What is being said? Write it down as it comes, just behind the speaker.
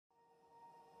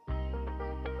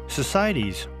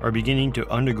Societies are beginning to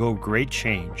undergo great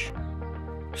change.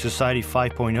 Society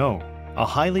 5.0, a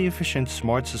highly efficient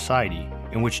smart society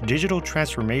in which digital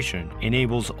transformation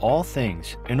enables all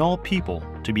things and all people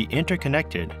to be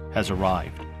interconnected, has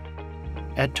arrived.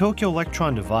 At Tokyo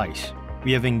Electron Device,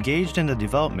 we have engaged in the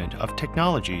development of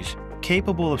technologies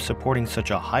capable of supporting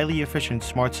such a highly efficient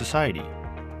smart society.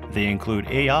 They include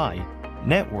AI,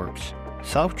 networks,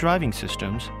 self-driving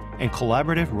systems, and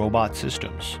collaborative robot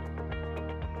systems.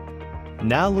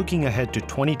 Now looking ahead to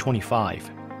 2025,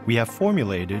 we have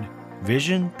formulated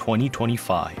Vision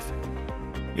 2025.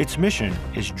 Its mission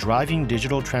is driving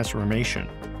digital transformation.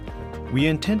 We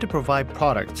intend to provide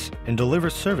products and deliver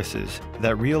services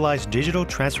that realize digital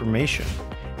transformation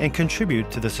and contribute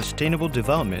to the sustainable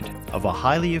development of a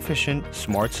highly efficient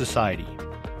smart society.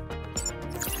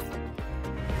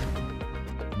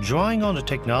 Drawing on the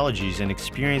technologies and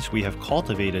experience we have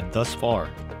cultivated thus far,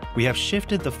 we have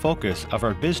shifted the focus of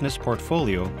our business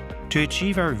portfolio to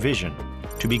achieve our vision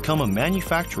to become a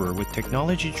manufacturer with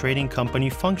technology trading company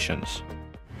functions.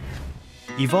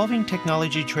 Evolving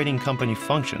technology trading company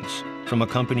functions from a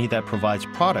company that provides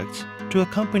products to a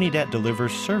company that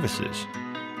delivers services.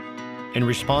 In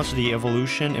response to the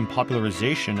evolution and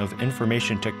popularization of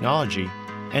information technology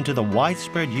and to the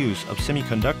widespread use of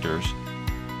semiconductors,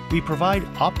 we provide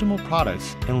optimal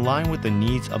products in line with the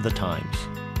needs of the times.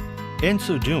 In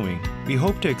so doing, we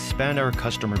hope to expand our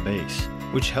customer base,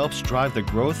 which helps drive the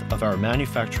growth of our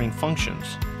manufacturing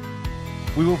functions.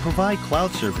 We will provide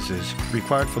cloud services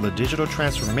required for the digital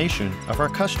transformation of our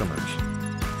customers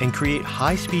and create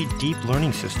high-speed deep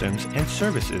learning systems and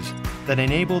services that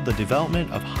enable the development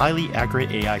of highly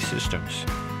accurate AI systems.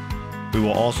 We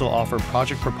will also offer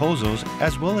project proposals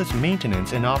as well as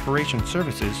maintenance and operation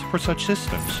services for such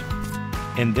systems,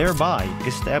 and thereby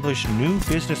establish new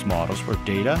business models for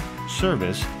data,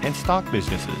 service, and stock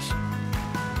businesses.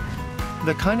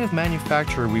 The kind of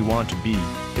manufacturer we want to be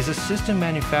is a system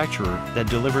manufacturer that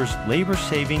delivers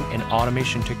labor-saving and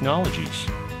automation technologies.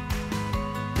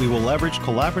 We will leverage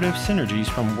collaborative synergies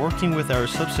from working with our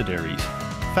subsidiaries,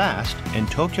 FAST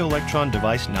and Tokyo Electron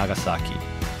Device Nagasaki.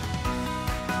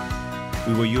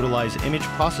 We will utilize image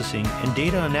processing and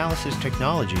data analysis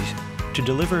technologies to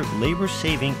deliver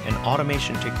labor-saving and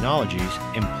automation technologies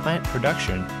in plant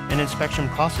production and inspection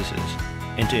processes,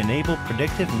 and to enable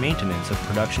predictive maintenance of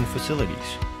production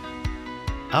facilities.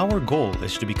 Our goal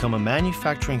is to become a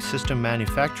manufacturing system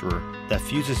manufacturer that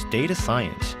fuses data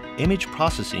science, image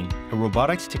processing, and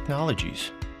robotics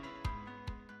technologies.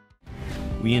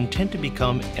 We intend to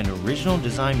become an original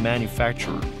design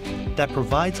manufacturer that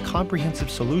provides comprehensive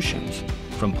solutions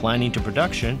from planning to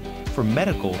production for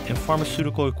medical and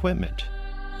pharmaceutical equipment.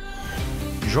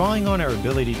 Drawing on our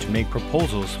ability to make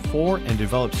proposals for and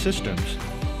develop systems,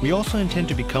 we also intend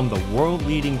to become the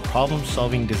world-leading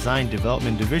problem-solving design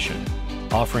development division,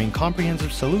 offering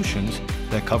comprehensive solutions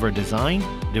that cover design,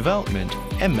 development,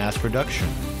 and mass production.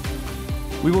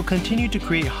 We will continue to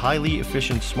create highly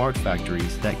efficient smart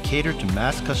factories that cater to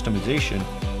mass customization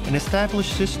and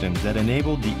establish systems that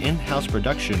enable the in-house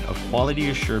production of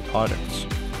quality-assured products.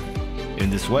 In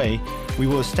this way, we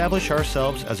will establish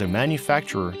ourselves as a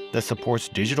manufacturer that supports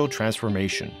digital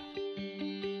transformation.